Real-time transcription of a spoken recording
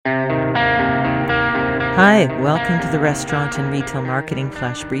Hi, welcome to the Restaurant and Retail Marketing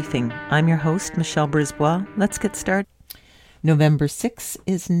Flash Briefing. I'm your host, Michelle Brisbois. Let's get started. November 6th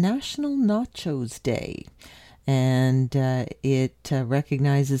is National Nachos Day, and it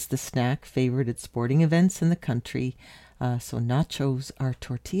recognizes the snack favored at sporting events in the country. So nachos are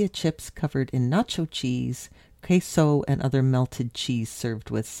tortilla chips covered in nacho cheese, queso, and other melted cheese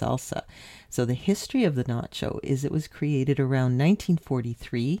served with salsa. So the history of the nacho is it was created around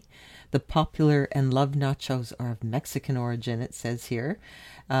 1943. The popular and loved nachos are of Mexican origin, it says here.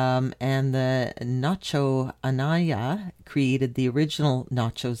 And the Nacho Anaya created the original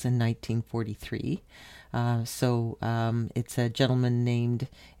nachos in 1943. It's a gentleman named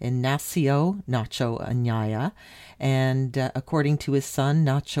Ignacio Nacho Anaya. And according to his son,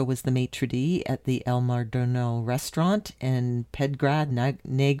 Nacho was the maitre d' at the El Mardono restaurant in Pedra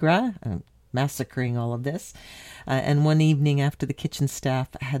Negra, massacring all of this. And one evening after the kitchen staff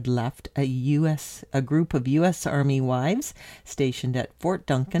had left, a group of U.S. Army wives stationed at Fort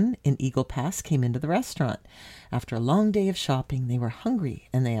Duncan in Eagle Pass came into the restaurant. After a long day of shopping, they were hungry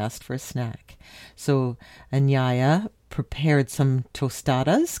and they asked for a snack. So Anyaya prepared some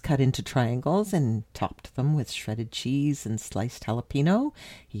tostadas cut into triangles and topped them with shredded cheese and sliced jalapeno.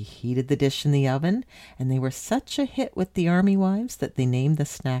 He heated the dish in the oven, and they were such a hit with the Army wives that they named the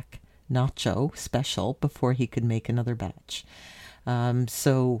snack Nacho Special before he could make another batch.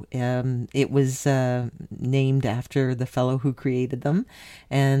 It was named after the fellow who created them,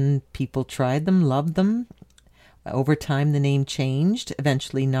 and people tried them, loved them. Over time, the name changed.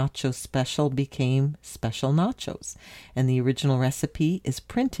 Eventually, Nacho Special became Special Nachos, and the original recipe is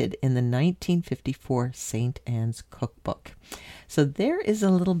printed in the 1954 St. Anne's Cookbook. So there is a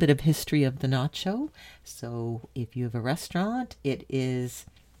little bit of history of the nacho. So if you have a restaurant, it is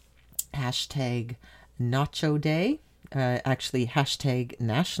hashtag Nacho Day, hashtag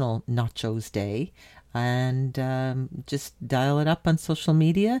National Nachos Day, and just dial it up on social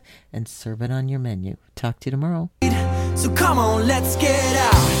media and serve it on your menu. Talk to you tomorrow. So come on, let's get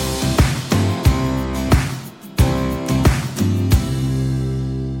out.